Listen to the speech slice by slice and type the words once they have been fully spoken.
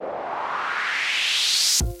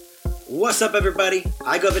What's up, everybody?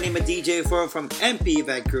 I go by the name of DJ Fuego from MP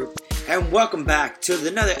Event Group, and welcome back to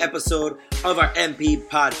another episode of our MP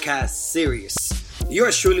Podcast series.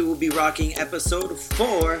 Yours truly will be rocking episode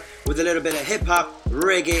 4 with a little bit of hip-hop,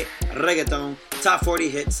 reggae, reggaeton, top 40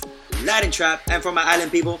 hits, Latin trap, and for my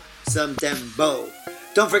island people, some dembow.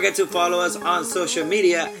 Don't forget to follow us on social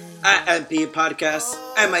media at MP Podcast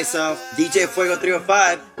and myself, DJ Fuego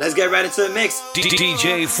 305. Let's get right into the mix.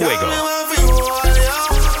 DJ Fuego.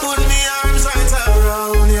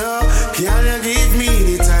 Can you give me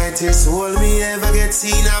the tightest hold me ever get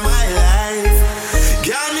seen in my life?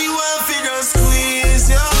 Can me one figure squeeze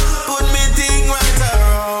you, put me thing right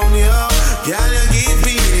around you. Can you give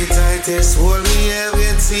me the tightest hold me ever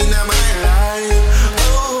get seen in my life?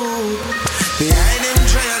 Oh, behind them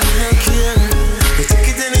trying to not care. They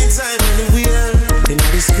take it anytime, anywhere. They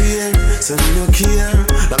know the square, so they don't care.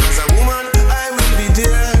 Long as a woman, I will be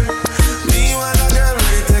there. Me want a girl,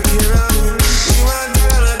 they take care of me. Me want a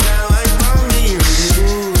girl that can wipe on me really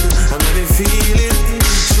good. I'm really feeling.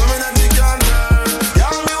 Show me that you can learn.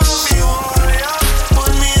 Y'all me want me warrior.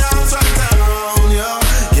 Put me arms right around you.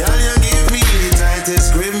 Can you give me the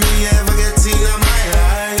tightest grip me ever get seen in my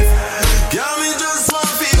life? Can me just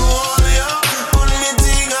want me warrior. Put me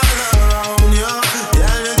thing all around you.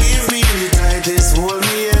 Can you give me the tightest hold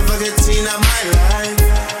me ever get seen in my life?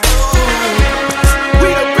 We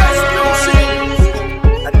the best music.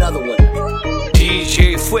 Another one.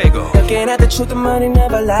 DJ Fuego. Looking at the truth, the money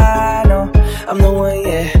never lie, no. I'm the one,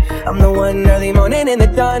 yeah. I'm the one early morning in the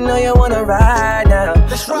dawn. Know you wanna ride now. I'm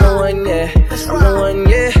the one, yeah. I'm the one,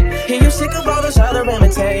 yeah. Hear you sick of all those other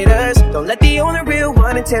imitators. Don't let the only real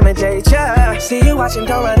one intimidate ya. See you watching,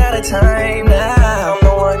 don't run out of time now. I'm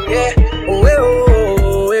the one, yeah. Ooh,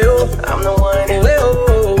 ooh, ooh. I'm the one, ooh,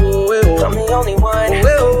 ooh. I'm the only one, ooh,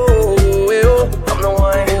 ooh. I'm the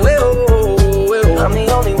one, ooh, ooh. I'm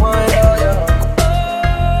the only one.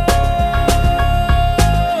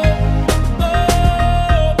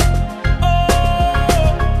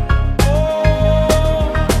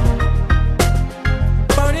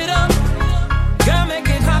 Burn it up, girl, make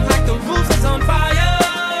it hot like the roof is on fire.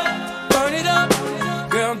 Burn it up,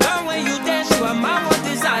 girl, the way you dance, you are my one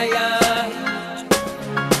desire.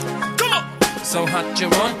 Come on, so hot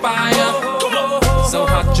you're on fire. Come on, so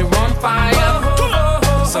hot you're on fire. Come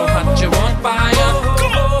on, so hot you're on fire.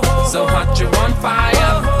 Come on, so hot you're on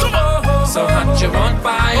fire. Come on, so hot you're on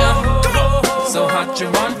fire. Come on, so hot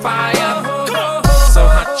you're on fire. Come on, so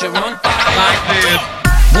hot you're on fire. Like this.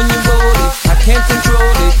 When you roll it, I can't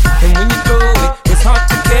control it. And when you throw it, it's hard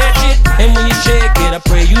to catch it. And when you shake it, I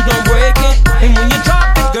pray you don't break it. And when you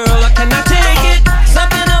drop it, girl, I cannot take it.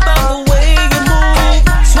 Something about the way you move,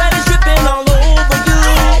 sweat is dripping all over you.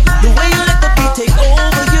 The way you let the beat take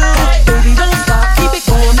over you. Baby, don't stop, keep it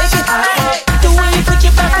going, make it hot. The way you put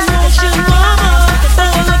your back in motion, mama. Oh,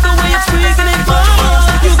 I love the way you're freaking it,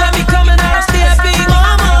 mama. You got me coming out of stepping,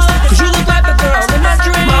 mama. Cause you look like the girl in my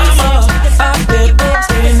dreams, mama. I've been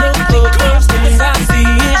in the club, and I see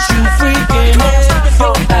it's you freaking it.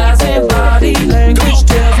 Your eyes and body language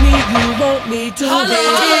tells me you want me to hit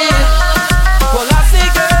it. Well, I say,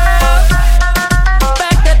 girl,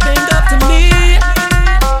 back that thing up to me.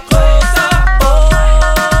 Closer, oh,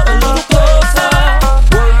 a little closer.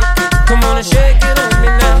 Work it, come on and shake it on me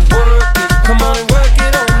now. Work it, come on and work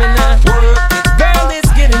it on me now. Work it, girl, it's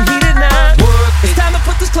getting heated now. Work it, it's time to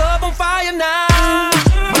put this club on fire now.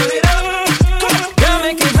 Burn it up, girl,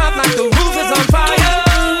 make it hot like the roof is on fire.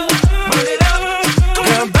 Burn it up,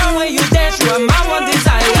 girl, the way you dance, you are my one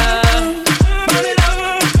desire. Burn it up,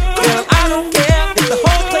 girl, I don't care if the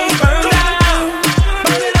whole place burn down.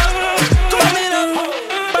 Burn it up, burn it up,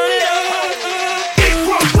 burn it up. Get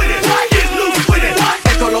crunk with it, get loose with it.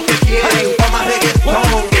 Esto es lo que quieren, toma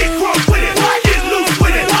reggaetón. Get crunk with it, get loose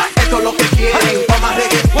with it. Esto es lo que quieren, toma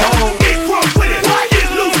reggaetón. Get crunk with it, get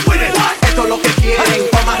loose with it. Esto es lo que quieren,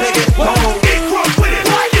 toma reggaetón. Get crunk with it,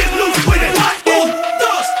 get loose with it. 1,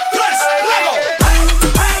 2, 3, luego.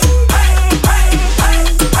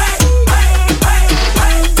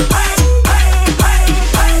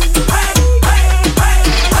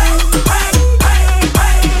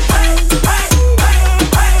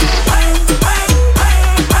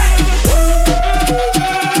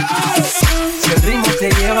 Si el ritmo te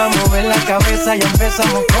lleva a mover la cabeza, ya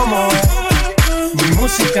empezamos como es. Mi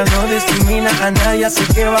música no discrimina a nadie, así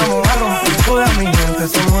que vamos a romper. Toda mi gente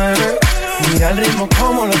se mueve. Mira el ritmo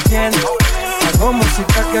como lo tiene. Hago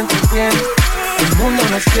música que entretiene. El mundo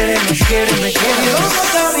nos quiere, me quiere.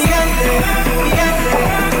 Vamos a gigante, gigante,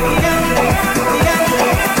 gigante,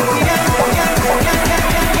 gigante,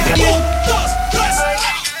 gigante. 1, 2, 3.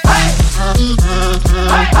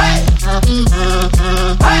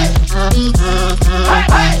 Hey!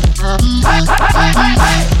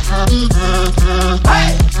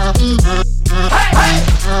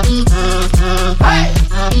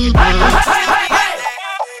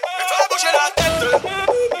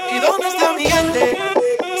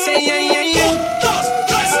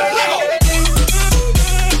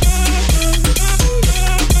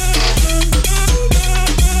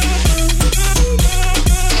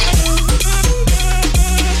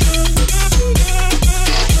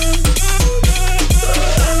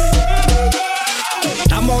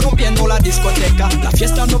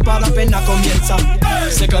 escapada apenas comienza.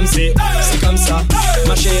 C'est comme si, c'est comme ça,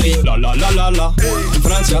 ma chérie. La la la la la.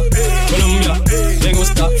 Francia, Colombia, me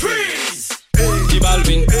gusta. Freeze. Y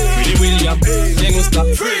Balvin, Willy William, me gusta.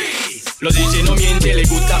 Freeze. Los DJ no mienten, le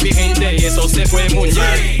gusta mi gente y eso se fue muy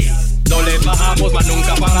bien. No le bajamos, mas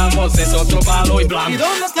nunca paramos, es otro palo y blanco. ¿Y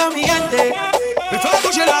dónde está mi gente? Me fais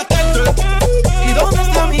bouger la tête. ¿Y dónde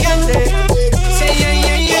está mi gente? Say yeah,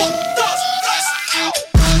 yeah, yeah.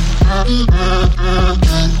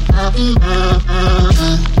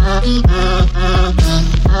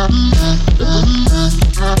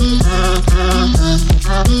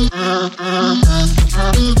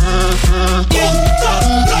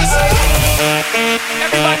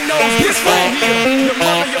 Everybody knows this right here. Your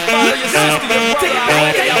mother, your father, your sister, your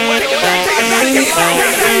brother. Take it back, take it back, take it back, take it back, take it back,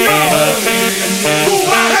 take it back.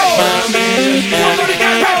 Cubano,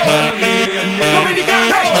 Puertorriqueño,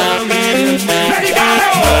 Dominicano, Mexicano.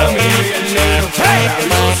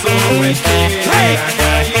 Hey, hey, la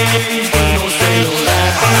calle y tú no se lo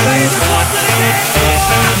das. Ahora es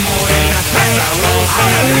esa morena está sabrosa.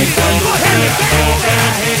 Y cuando se la toca,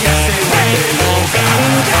 ella se vuelve loca.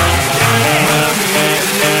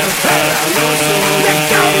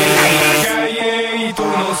 Y tú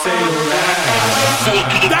no se lo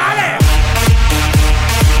das. ¡Dale!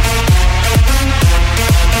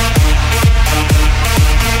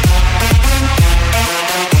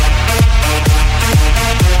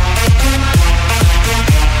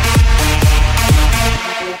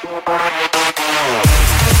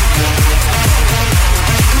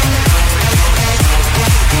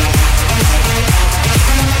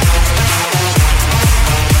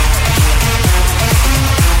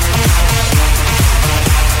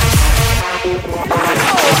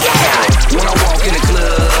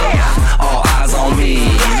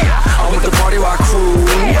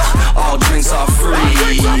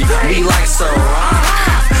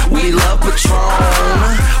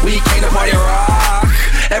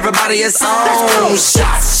 Everybody is on.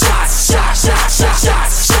 Shots, shots, shots, shots, shots, shots,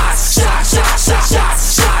 shots, shots, shots, shots, shots,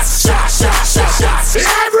 shots, shots, shots, shots, shots.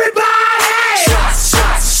 Everybody! Shots,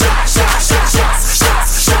 shots, shots, shots, shots,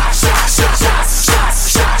 shots, shots, shots, shots, shots, shots, shots,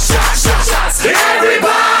 shots, shots, shots, shots.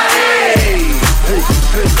 Everybody! Hey,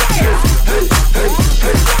 hey, hey, hey, hey,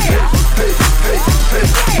 hey, hey, hey, hey, hey,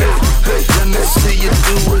 hey, hey. Let me see you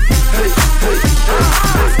do it. Hey, hey, hey,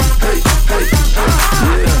 hey, hey, hey,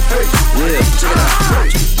 hey. Yeah, check it out.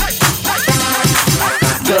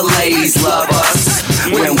 The ladies love us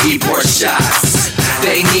when we pour shots.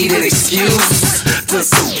 They need an excuse to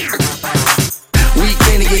we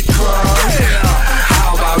can get crunk.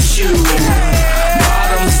 How about you?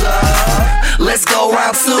 Bottoms up. Let's go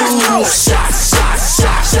round two. Shots, shots, shots,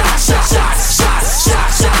 shots, shots, shots, shots, shots,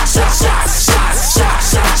 shots, shots, shots, shots, shots,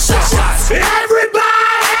 shots, shots, shots. Everybody!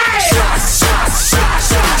 Shots, shots, shots,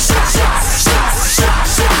 shots, shots, shots, shots,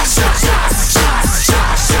 shots, shots, shots, shots, shots,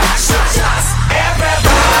 shots, shots, shots, shots.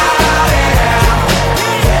 Everybody!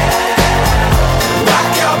 Rock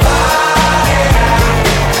your body!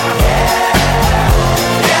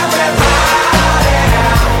 Everybody!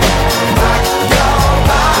 Rock your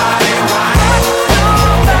body!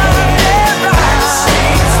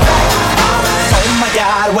 Oh my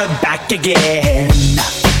God, we're back again.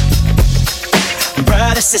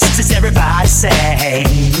 Brothers, sisters, everybody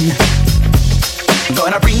sing.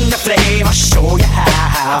 Gonna bring the flame, I'll show you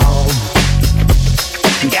how.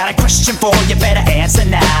 Got a question for you, better answer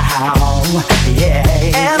now. Yeah.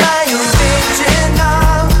 Am I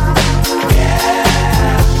original? Yeah.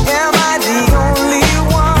 Am I the only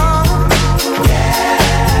one?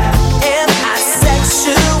 Yeah. Am I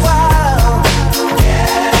sexual?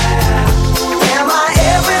 Yeah. Am I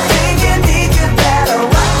everything you need? You better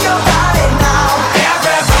rock your body now.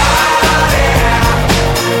 Everybody,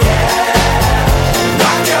 yeah.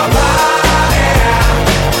 Rock your body,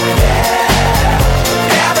 yeah.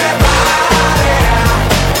 Everybody,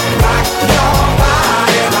 rock your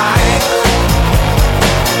body, right?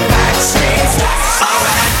 Backstreet.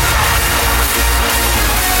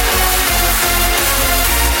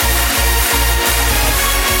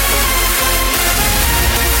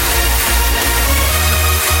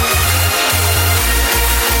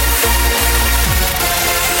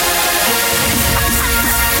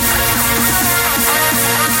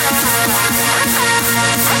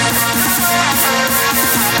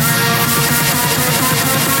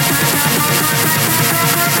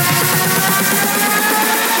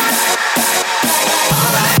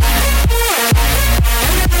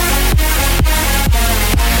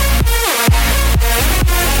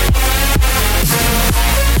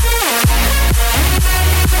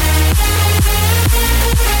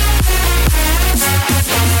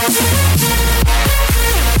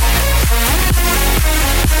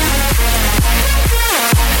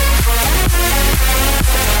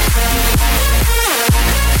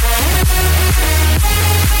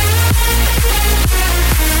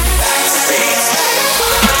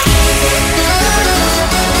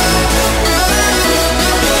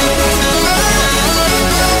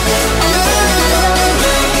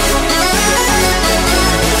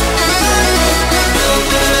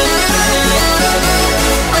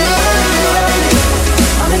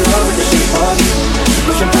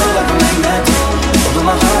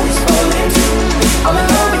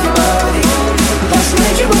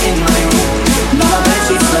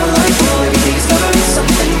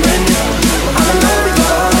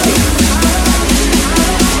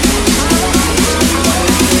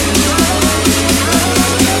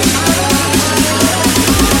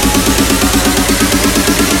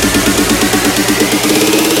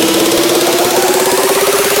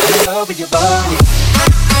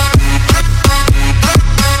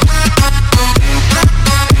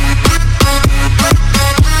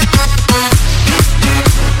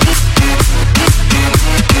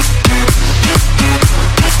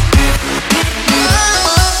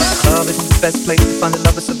 best place to find the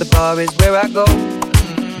lovers, so the bar is where I go.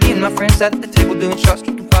 Me and my friends at the table doing shots,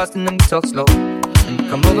 drinking fast, and then we talk slow. And you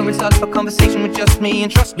come over and start up a conversation with just me,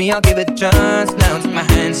 and trust me, I'll give it a chance. Now take my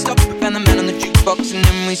hand, stop, and the man on the jukebox, and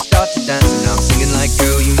then we start to dance. And I'm singing like,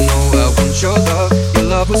 girl, you know I want your love. Your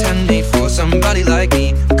love was handmade for somebody like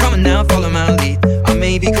me. Come on now, follow my lead. I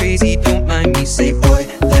may be crazy, don't mind me. Say, boy,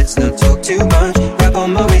 let's not talk too much. Grab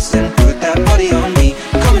on my waist and put that body on me.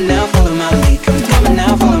 Come on now, follow my lead. Come on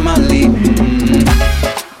now, follow my lead.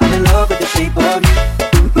 I'm in love with the shape of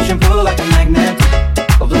you. We push and pull like a magnet.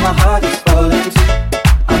 Although my heart is falling too.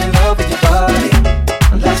 I'm in love with your body.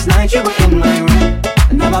 And last night you were in my room,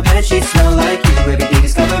 and now my bed sheets smell like you. Every day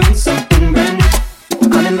discovering something brand new.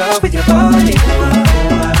 I'm in love with your body.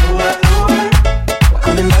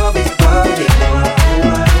 I'm in love with your body.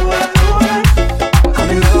 I'm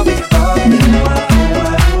in love with your body.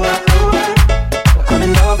 I'm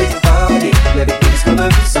in love with your body. Every day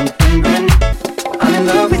discovering something brand new. I'm in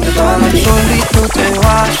love with your body. Solito te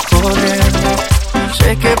vas corriendo.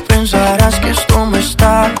 Sé que pensarás que esto me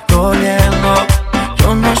está doliendo.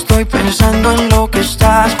 Yo no estoy pensando en lo que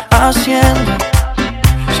estás haciendo.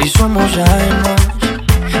 Si somos ajenos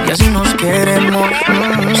y así nos queremos.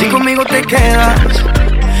 Si conmigo te quedas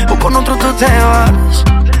o con otro tú te vas,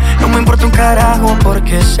 no me importa un carajo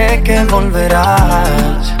porque sé que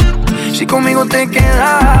volverás. Si conmigo te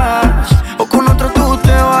quedas o con otro tú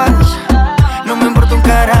te vas, no me importa un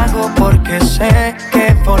carajo porque sé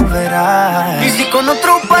que volverás. Y si con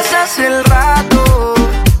otro pasas el rato,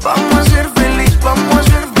 vamos a ser feliz, vamos a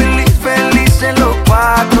ser felices los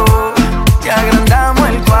cuatro. Y agrandamos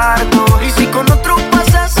el cuarto. Y si con otro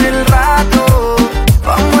pasas el rato,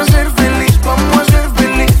 vamos a ser feliz,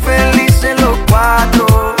 felices los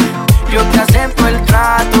cuatro. Yo te acepto el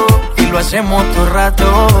trato y lo hacemos todo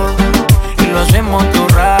rato. Y lo hacemos todo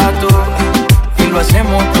rato. Y lo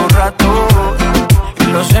hacemos todo rato. Y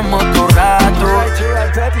lo hacemos todo rato.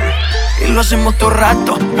 Y lo hacemos todo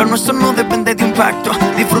rato. Lo nuestro no depende de impacto.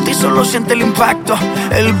 Disfruta y solo siente el impacto.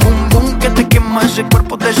 El boom boom que te quema ese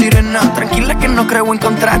cuerpo de sirena. Tranquila que no creo en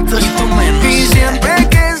contratos. Y siempre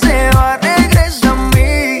que se va regresa a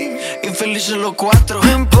mí. Infelices los cuatro.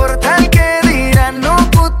 No importa el que dirán, no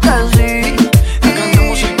puta sí.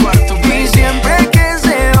 Cantamos el cuarto, baby. Y siempre que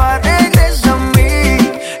se va regresa a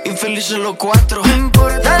mí. Infelices los cuatro. No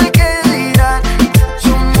importa el que dirán,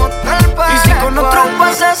 somos tal para. Y si con otro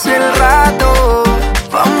pasas el rato,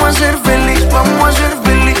 vamos a ser feliz,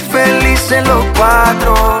 felices los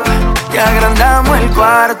cuatro. Y agrandamos el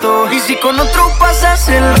cuarto. Y si con otro pasas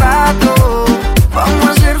el rato, vamos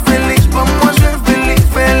a ser feliz,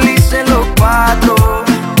 felices los cuatro.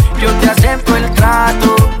 Yo te acepto el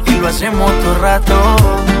trato y lo hacemos todo rato.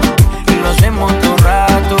 Y lo hacemos todo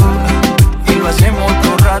rato. Y lo hacemos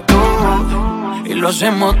todo rato. Y lo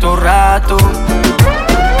hacemos todo rato.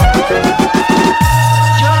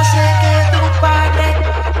 Yo sé que tus padres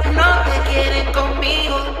no te quieren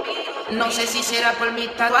conmigo. No sé si será por mi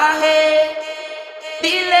tatuaje.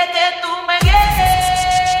 Dile que tú me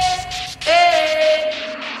quieres, que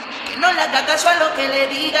no le haga caso a lo que le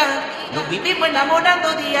diga. Nos vivimos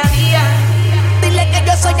enamorando día a día. Dile que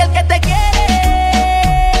yo soy el que te quiere.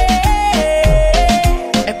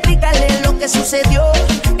 Explícale lo que sucedió.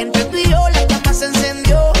 Entre tú y yo la llama se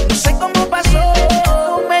encendió. No sé cómo pasó.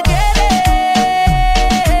 Tú me quieres,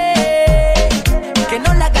 que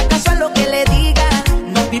no le haga caso a lo que le diga.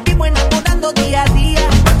 Nos vivimos enamorando día a día.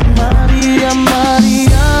 Maria,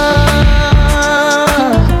 Maria,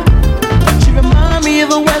 she remind me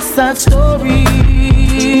of a West Side Story.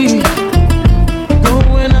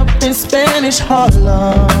 Growing up in Spanish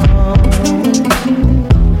Harlem,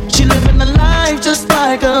 she living a life just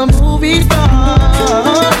like a movie star.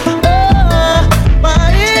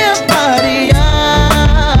 Maria, Maria,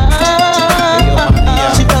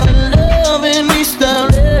 she fell in love in East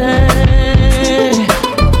LA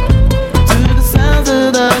to the sounds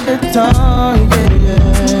of the guitar, yeah.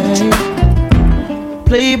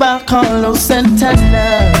 Played by Carlos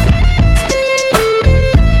Santana.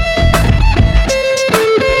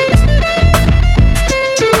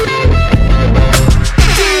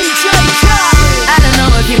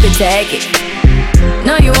 Take it.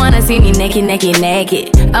 No, you wanna see me naked, naked, naked.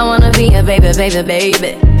 I wanna be a baby, baby,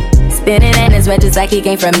 baby. Spinning in his red just like he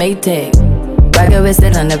came from Maytag. Rocket with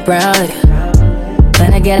it on the brown.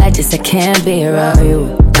 When I get like this, I can't be around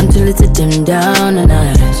you. I'm too little to dim down the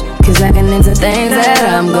night. Cause I can into things that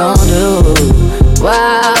I'm gon' do.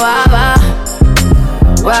 Wow, wow, wow.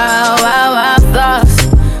 Wow, wow, wow, thoughts.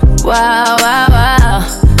 Wow, wow, wow.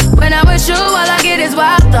 When I'm with you, all I get is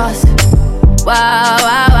wild thoughts. Wow,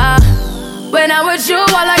 wow, wow. When I'm with you,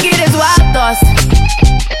 all I get is wild thoughts.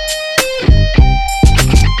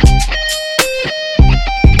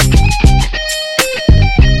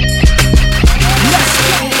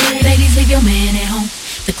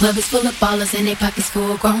 club is full of ballers and they pockets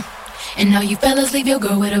full grown. And now you fellas leave your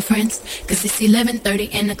girl with her friends, cause it's 11:30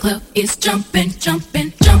 and the club is jumping,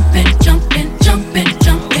 jumping, jumping, jumping, jumping,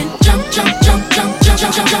 jumping, jump, jump, jump, jump, jump, jump, jump,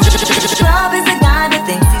 jump, jump. Rob is a guy that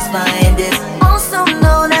thinks he's flying this, also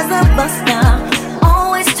known as a buster.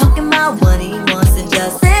 Always talking about what he wants and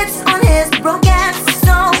just sits on his broke ass.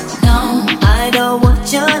 So no, I don't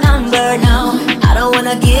want your number. No, I don't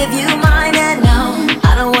wanna give you mine. And no,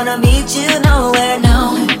 I don't wanna meet you nowhere.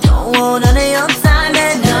 No, don't want none of your time.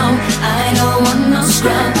 And no, I don't want no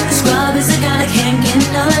scrub. Scrub is a guy that can't get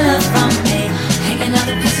no love from me. Hanging out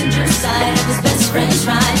the passenger side of his best friend's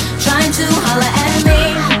ride, trying to holler at me.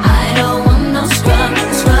 I don't want no scrub.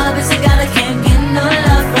 Scrub is a guy that can't get no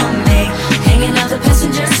love from me. Hanging out the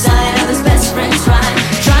passenger side of his best friend's ride,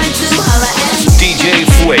 trying to holler at me. DJ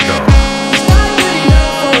Fuego.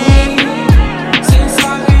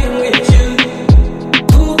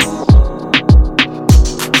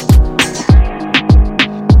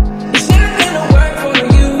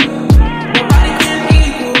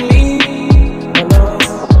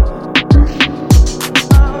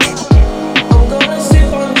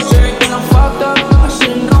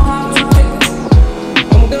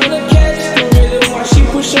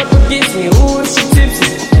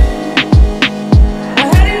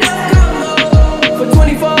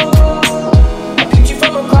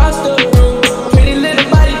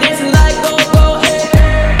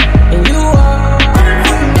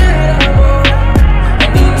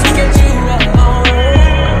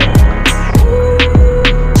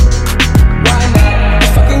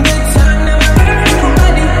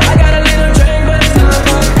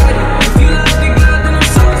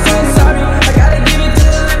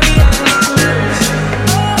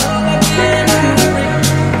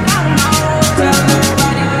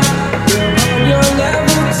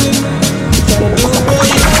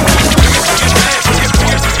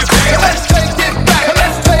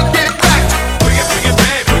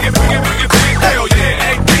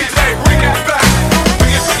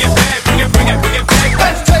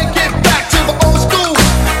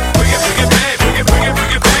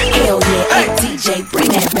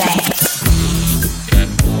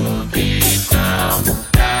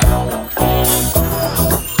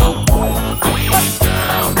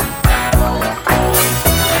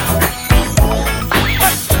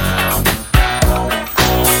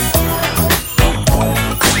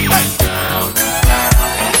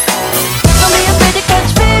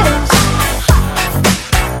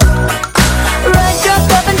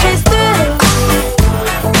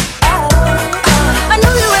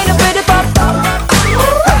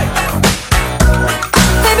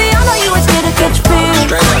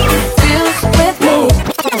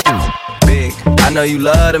 You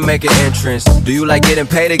love to make an entrance. Do you like getting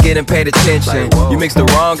paid or getting paid attention? You mix the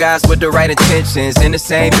wrong guys with the right intentions. In the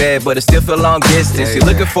same bed, but it still feel long distance. You're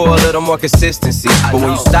looking for a little more consistency, but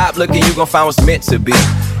when you stop looking, you gon' find what's meant to be.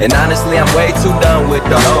 And honestly, I'm way too done with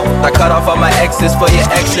the hoe. I cut off all my exes for your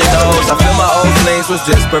X and O's. I feel my old flings was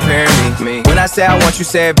just preparing me. When I say I want you,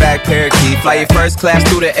 say it back, parakeet. Fly your first class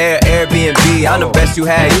through the air, Airbnb. I'm the best you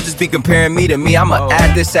had, you just be comparing me to me. I'ma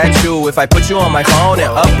add this at you. If I put you on my phone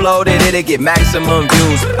and upload it, it'll get maximum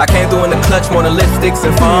views. I came through in the clutch more than lipsticks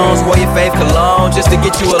and phones. Wore your fave cologne just to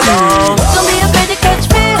get you alone. Don't be afraid to catch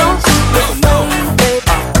feels. No.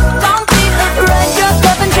 Don't be afraid, just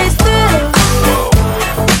up and chase through.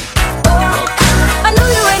 I know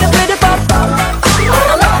you ain't afraid to pop.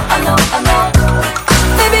 I know.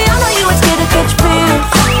 Baby, I know you ain't scared to catch feels.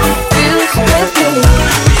 Feels with me.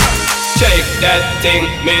 Shake that thing,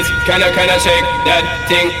 miss. Can I shake that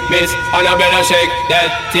thing, miss? Annabella shake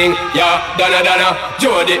that thing, yeah. Donna,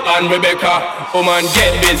 Jody and Rebecca. Woman,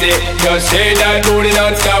 get busy. Just shake that booty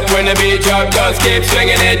non-stop when the beat drop. Just keep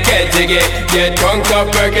swinging it, get jiggy. Get drunk up,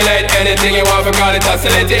 percolate anything you want. Because it's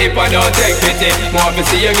oscillating if I don't take pity. More to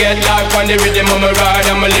see you get live on the rhythm of my ride.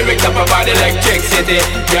 And my lyrics up about electricity.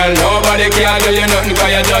 Girl, nobody can do you nothing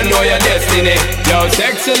cause you don't know your destiny. Yo,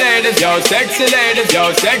 sexy ladies, yo, sexy ladies,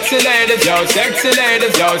 yo, sexy ladies, yo, sexy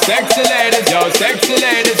ladies, yo, sexy ladies, yo, sexy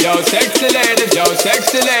ladies, yo, sexy ladies, yo,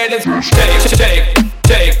 sexy ladies. Shake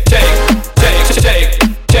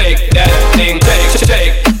that thing.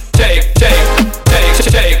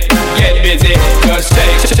 Shake. Get busy. Just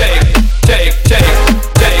shake that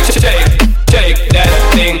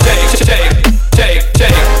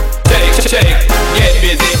thing. Shake. Get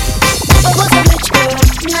busy. I was a rich girl.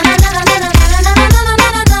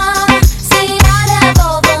 See, I'd have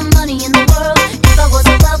all the money in the world if I was a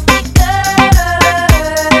wealthy girl.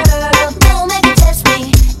 Don't make it test me.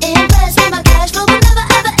 Impress me, my cash flow will never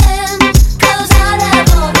ever end. 'Cause I'd have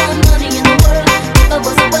all the money in the world if I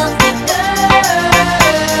was a wealthy girl.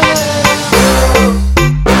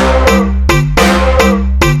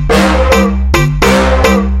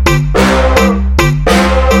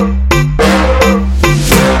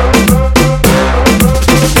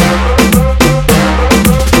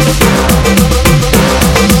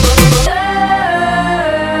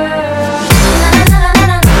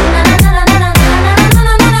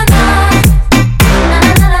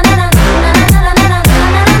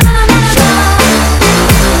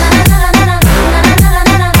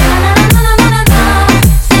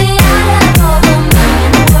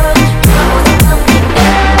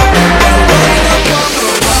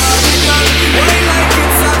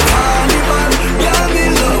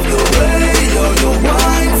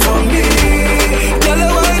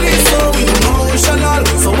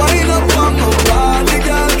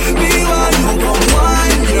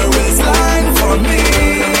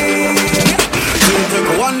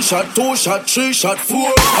 shot, 2 shot, 3 shot,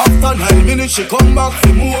 4. After 9 minutes, she come back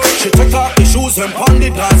for more. She take off the shoes and pound the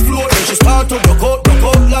dance floor. Then she start to rock out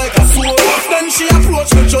like a sword. Then she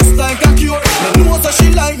approach me just like a cure. Me know that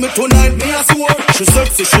she like me tonight, me a swore. She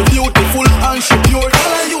sexy, she beautiful and she pure.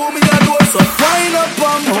 Tell her you me a door, so wind up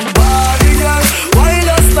on my body, girl. Wind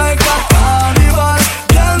us like a carnival.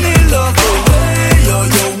 Tell me love the way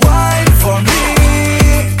you wine for me.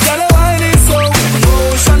 Girl, the wine is so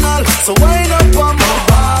emotional. So wind up on my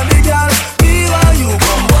body, girl. Me while you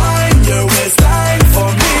come wine your waistline for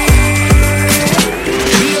me.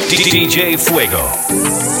 DJ Fuego.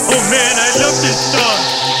 Oh man, I love this song.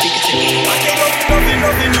 I can't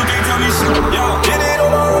nothing, you can't tell me shit. Yeah, get it on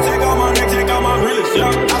my own, take out my neck, take out my wrist. Yeah,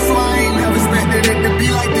 I swear I ain't never expected it to be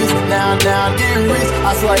like this. Now I'm getting rich.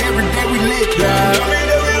 I swear every day we lit. Yeah,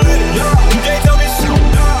 you can't tell me shit.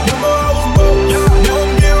 You know I was broke. Yeah, now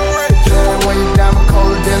I'm getting rich. Yeah, when you down with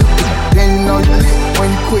cold then you know you lit. When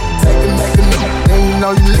you quit, take it, make a note, then you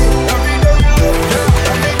know you lit. Every day you lit.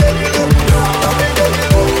 Every day you lit. Every day you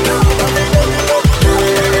lit.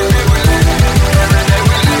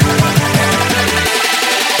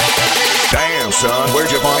 Damn, son, where'd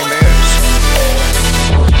you find this?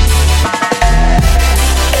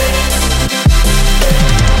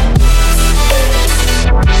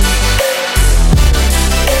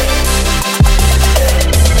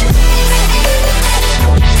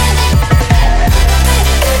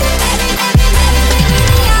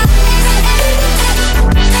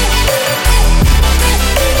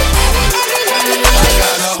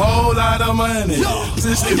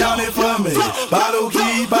 Sister got it for me. Bottle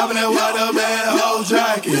keep popping that water, man, whole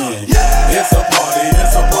drinking. It's a party,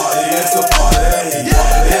 it's a party, it's a party.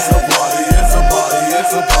 It's a party, it's a party,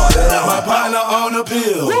 it's a party. My partner on the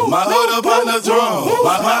pill, my hood up on the drum.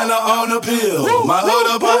 My partner on the pill, my hood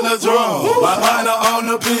up on the drum. My partner on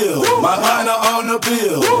the pill, my partner on the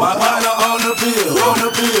pill. My partner on the pill, on the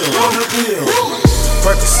pill, on the pill.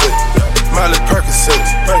 Percocet, Miley Percocet,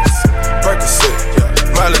 Percocet,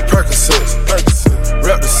 Miley Percocet,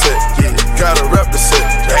 rep the set, yeah, gotta rep the set,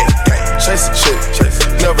 gang, gang. Chase a chick,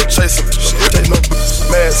 never chase a shit. Take no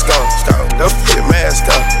mask on, scout, don't forget mask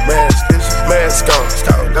on, mask on,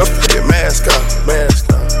 scout, don't forget mask on,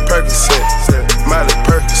 Percocet, Miley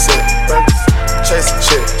Percocet, chase a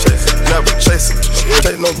chick, never chase a shit.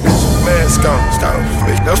 Take no mask on, scout,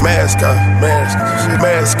 make no mask on,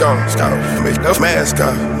 mask on, scout, make no mask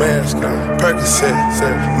on, Percocet,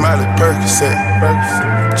 Miley Percocet,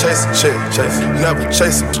 chase a chick, never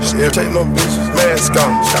chase a shit. Take no bitches, mask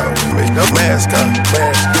on, scout, make no mask on,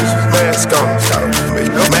 mask on, scout,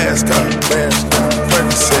 make no mask on,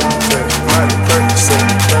 Percocet, Miley Percocet,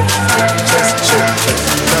 chase a chick,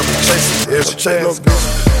 never chase a shit. Take no bitches,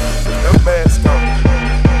 no mask on,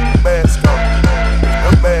 mask on,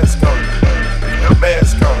 no mask on, no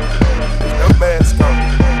mask on, no mask on,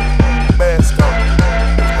 mask on,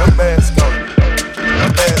 no mask on, no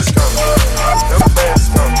mask on, no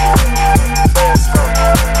mask on, mask on,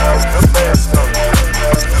 no mask on,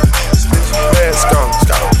 mask on,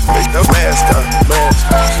 scout, make no mask on, mask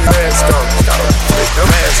on, scout, make no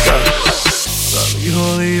mask on. Salí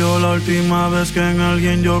jodido la última vez que en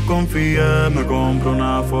alguien yo confié. Me compro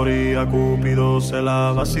una foría, Cupido se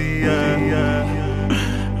la vacíe.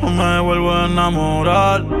 No me vuelvo a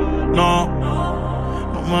enamorar, no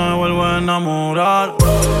me vuelvo a enamorar.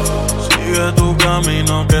 Sigue tu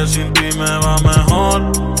camino que sin ti me va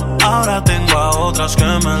mejor. Ahora tengo a otras que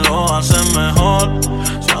me lo hacen mejor.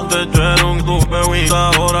 Si antes yo era un tupehuito,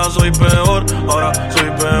 ahora soy peor. Ahora soy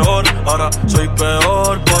peor, ahora soy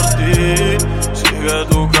peor por ti. Sigue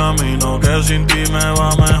tu camino que sin ti me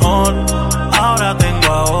va mejor. Ahora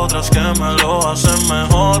tengo a otras que me lo hacen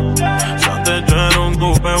mejor. Si antes yo era un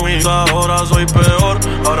tupehuito, ahora soy peor.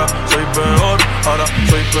 Ahora soy peor, ahora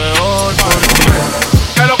soy peor por ti.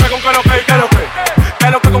 ¿Qué lo que con qué lo que? ¿Qué lo que?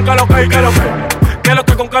 ¿Qué lo que con qué lo que? ¿Qué lo que? ¿Qué lo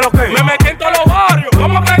que con qué lo que? Me metí en todos los barrios,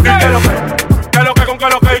 ¿cómo aprender? ¿Qué lo que? ¿Qué lo que con qué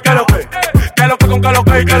lo que? ¿Qué lo que? ¿Qué lo que con qué lo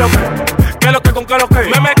que? ¿Qué lo que? ¿Qué lo que con qué lo que?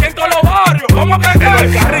 Me metí en todos los barrios, ¿cómo aprender?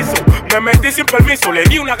 En el carrizo, me metí sin permiso, le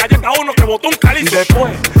di una galleta a uno que botó un calizo.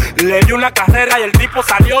 Después le di una carrera y el tipo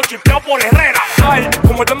salió chipeado por Herrera. Ay,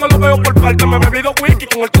 como yo no lo veo por parte, me bebí 2 whisky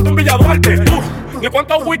con el tonto en Villa Duarte. ¿De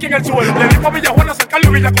cuántos whisky en el suelo? Le di pa' Villa Juana, San Carlos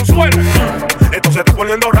y Villa Consuelo. Esto se está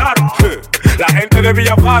poniendo raro. La gente de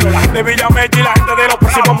Villa Faro, la gente de Villa Mechi y la gente de Los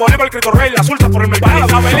Prados. Simón Bolívar, el Cristo Rey, la Sulta por el mercado.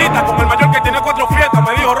 Isabelita con el mayor que tiene 4 fiestas.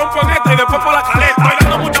 Me dijo rompe en esta y después por la caleta. Estoy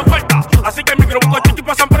dando mucha vuelta, así que el micro busco chiqui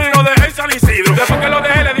pa' San Pedro y lo dejé en San Isidro. Después que lo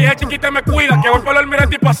dejé le dije chiquita me cuida, que voy por el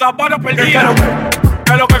Almirante y pasaba para perdido.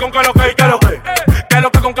 ¿Qué lo que con qué lo que? ¿Qué lo que? ¿Qué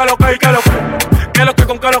lo que con qué lo que? ¿Qué lo que? ¿Qué lo que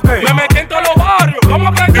con qué lo que? Me metí en todos los barrios, ¿cómo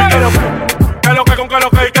aprender? ¿Qué lo que con qué lo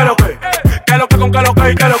que? ¿Qué lo que?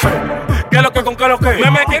 que, que lo que con que lo que.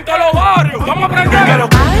 Me metí en todos los barrios, vamos a aprender. Que lo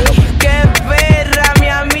que. Ay, qué perra, mi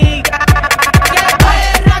amiga. Qué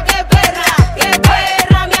perra, qué perra, qué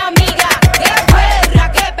perra, mi amiga. Qué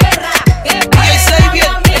perra, qué perra, qué perra, mi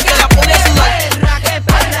amiga. Que la pone a sudar. Qué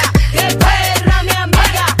perra, qué perra, mi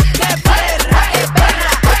amiga. Qué perra, qué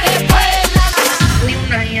perra, qué perra. Ni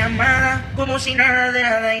una llamada, como si nada de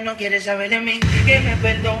nada y no quieres saber de mí. Que me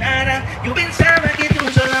perdonara. Yo pensaba que tú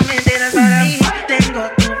solamente eras para mí. Tengo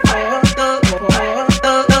tu foto, tengo tu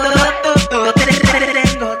foto, tengo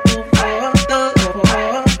tu foto.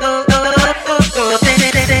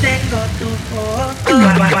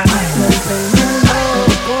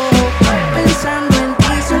 Pensando en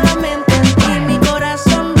ti, solamente en ti, mi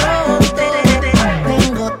corazón roto.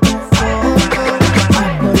 Tengo tu foto,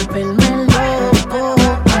 volverme loco.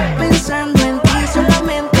 Pensando en ti,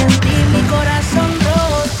 solamente en ti, mi corazón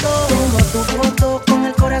roto. Tengo tu foto con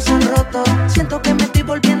el corazón roto. Siento que me estoy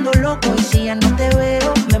volviendo loco. Y si ya no te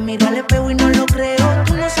veo, me miro al espejo y no lo creo.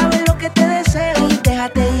 Tú no sabes lo que te deseo. Y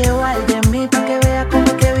déjate llevar de mí pa' que veas cómo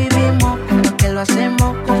es que vivimos, cómo es que lo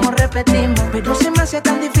hacemos, cómo repetimos. Pero se me hace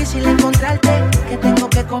tan difícil encontrarte que tengo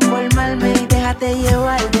que conformarme. Y déjate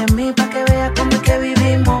llevar de mí pa' que veas cómo es que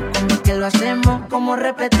vivimos, cómo es que lo hacemos, cómo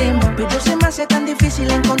repetimos. Pero se me hace tan difícil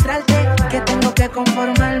encontrarte que tengo que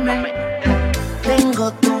conformarme.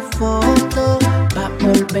 Tengo tu foto pa'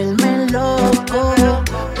 volverme loco.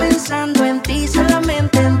 Pensando en ti,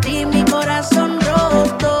 solamente en ti, mi corazón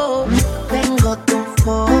roto. Tengo tu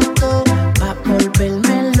foto pa'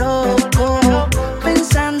 volverme loco.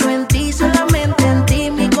 Pensando en ti, solamente en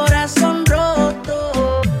ti, mi corazón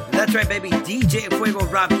roto. That's right, baby. DJ Fuego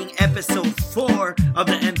rocking episode 4 of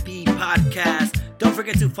the MP podcast. Don't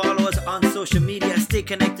forget to follow us on social media. Stay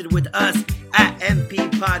connected with us at MP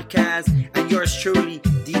Podcast. And yours truly,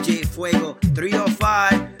 DJ Fuego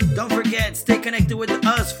 305. Don't forget, stay connected with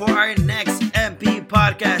us for our next MP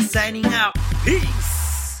podcast. Signing out. Peace.